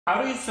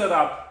How do you set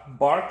up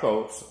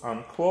barcodes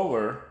on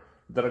Clover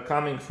that are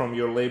coming from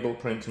your label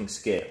printing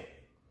scale?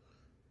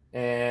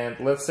 And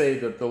let's say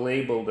that the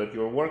label that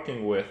you're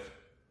working with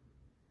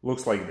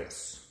looks like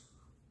this.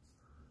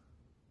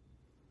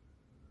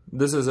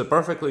 This is a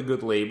perfectly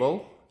good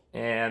label,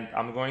 and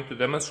I'm going to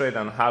demonstrate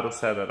on how to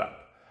set it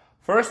up.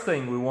 First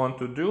thing we want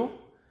to do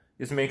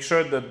is make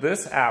sure that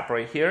this app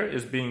right here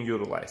is being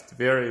utilized,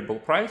 variable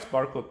price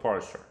barcode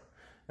parser.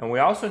 And we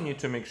also need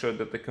to make sure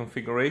that the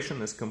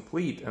configuration is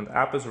complete and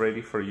app is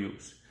ready for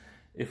use.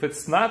 If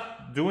it's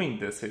not doing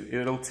this,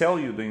 it'll tell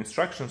you the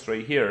instructions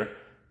right here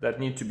that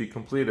need to be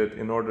completed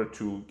in order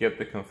to get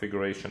the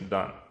configuration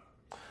done.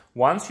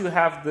 Once you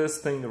have this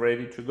thing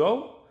ready to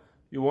go,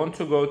 you want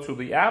to go to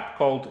the app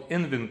called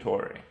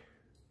Inventory.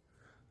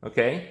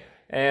 Okay,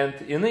 and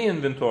in the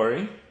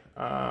inventory,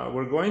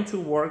 we're going to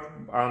work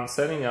on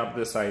setting up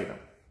this item.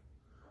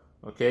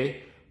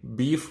 Okay,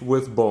 beef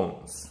with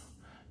bones.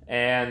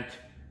 And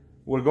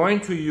we're going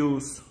to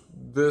use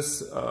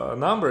this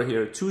number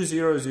here,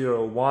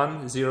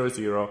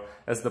 200100,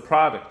 as the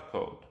product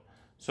code.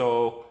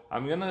 So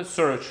I'm going to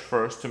search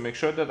first to make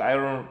sure that I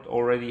don't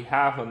already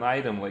have an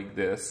item like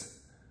this.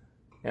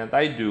 And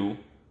I do.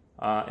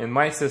 In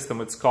my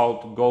system, it's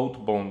called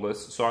goat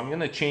boneless, so I'm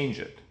going to change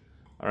it.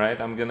 All right,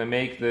 I'm going to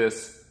make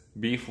this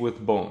beef with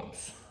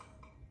bones.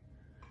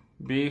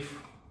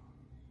 Beef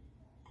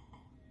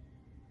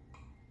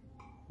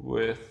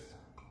with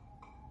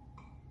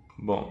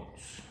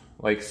bones,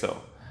 like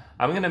so.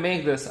 I'm going to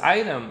make this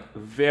item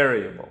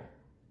variable,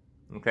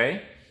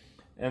 okay?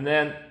 And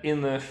then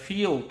in the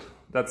field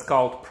that's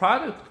called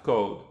product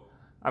code,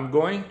 I'm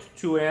going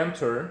to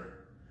enter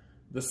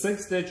the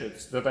 6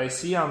 digits that I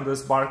see on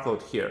this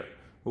barcode here,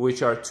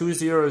 which are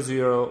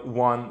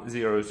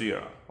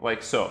 200100,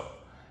 like so.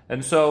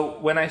 And so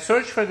when I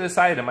search for this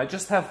item, I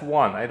just have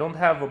one. I don't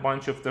have a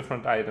bunch of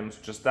different items,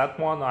 just that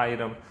one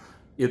item.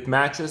 It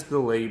matches the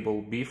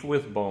label, beef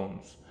with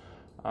bones.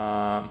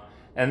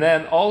 And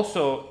then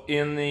also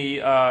in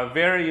the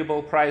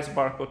variable price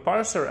barcode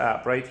parser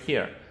app right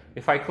here,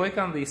 if I click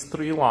on these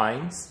 3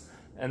 lines,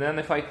 and then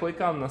if I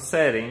click on the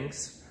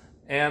settings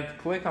and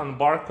click on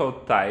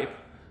barcode type,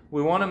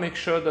 we want to make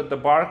sure that the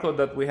barcode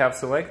that we have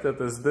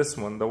selected is this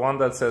one, the one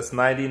that says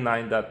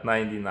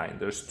 99.99.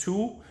 There's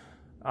 2,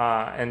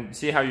 and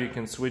see how you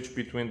can switch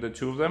between the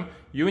 2 of them?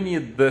 You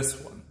need this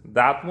one,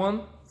 that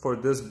one, for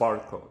this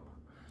barcode.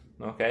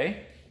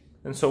 Okay?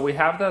 And so we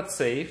have that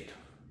saved.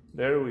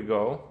 There we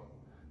go.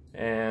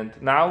 And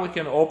now we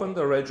can open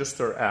the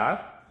register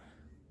app,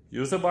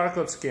 use a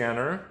barcode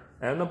scanner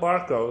and a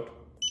barcode,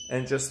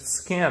 and just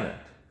scan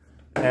it.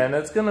 And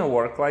it's going to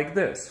work like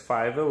this,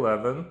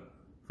 511,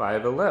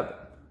 511.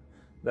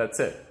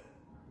 That's it.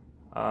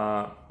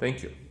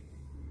 Thank you.